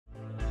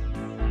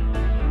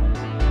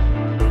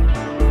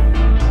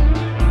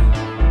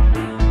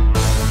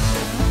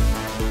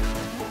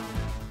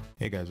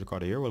Hey guys,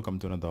 Ricardo here. Welcome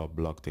to another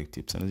Block Tech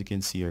Tips. And as you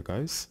can see here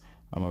guys,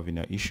 I'm having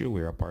an issue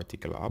where a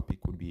particular app, it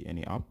could be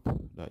any app,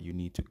 that you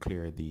need to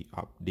clear the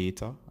app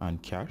data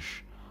and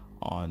cache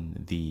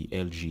on the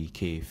LG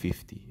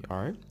K50.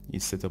 Alright,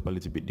 it's set up a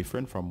little bit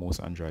different from most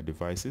Android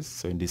devices.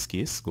 So in this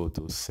case, go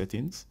to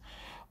settings.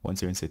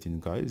 Once you're in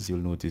settings guys, you'll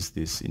notice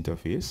this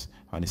interface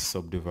and it's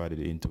subdivided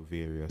into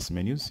various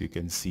menus. You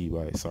can see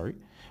by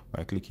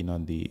clicking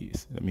on the,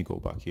 let me go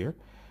back here.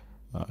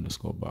 Let's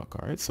go back.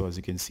 All right, so as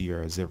you can see,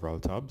 there are several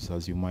tabs.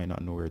 As you might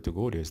not know where to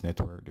go, there's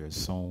network, there's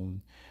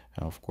sound,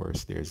 and of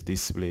course there's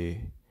display.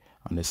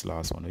 And this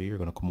last one here, you're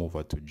going to come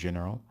over to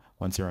general.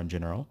 Once you're on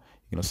general,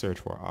 you're going to search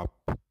for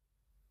app.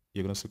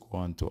 You're going to go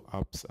on to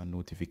apps and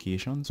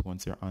notifications.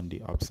 Once you're on the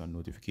apps and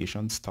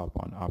notifications, tap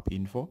on app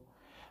info,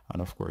 and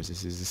of course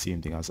this is the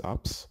same thing as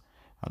apps,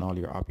 and all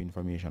your app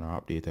information or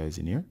app data is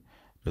in here,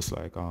 just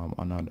like on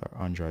other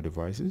Android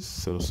devices.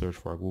 So search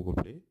for Google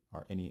Play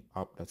or any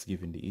app that's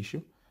giving the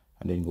issue,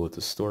 and then go to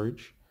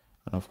storage.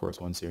 And of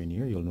course, once you're in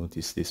here, you'll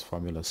notice this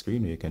formula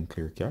screen where you can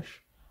clear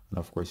cache, and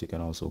of course you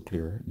can also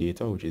clear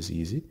data, which is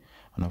easy.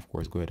 And of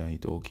course, go ahead and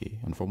hit OK.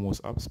 And for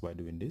most apps, by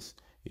doing this,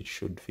 it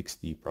should fix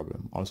the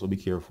problem. Also be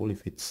careful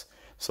if it's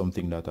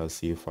something that has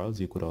save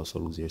files. You could also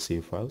lose your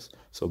save files,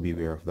 so be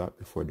aware of that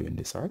before doing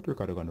this. Alright,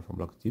 Ricardo from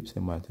Block Tips,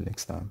 and until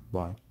next time,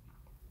 bye.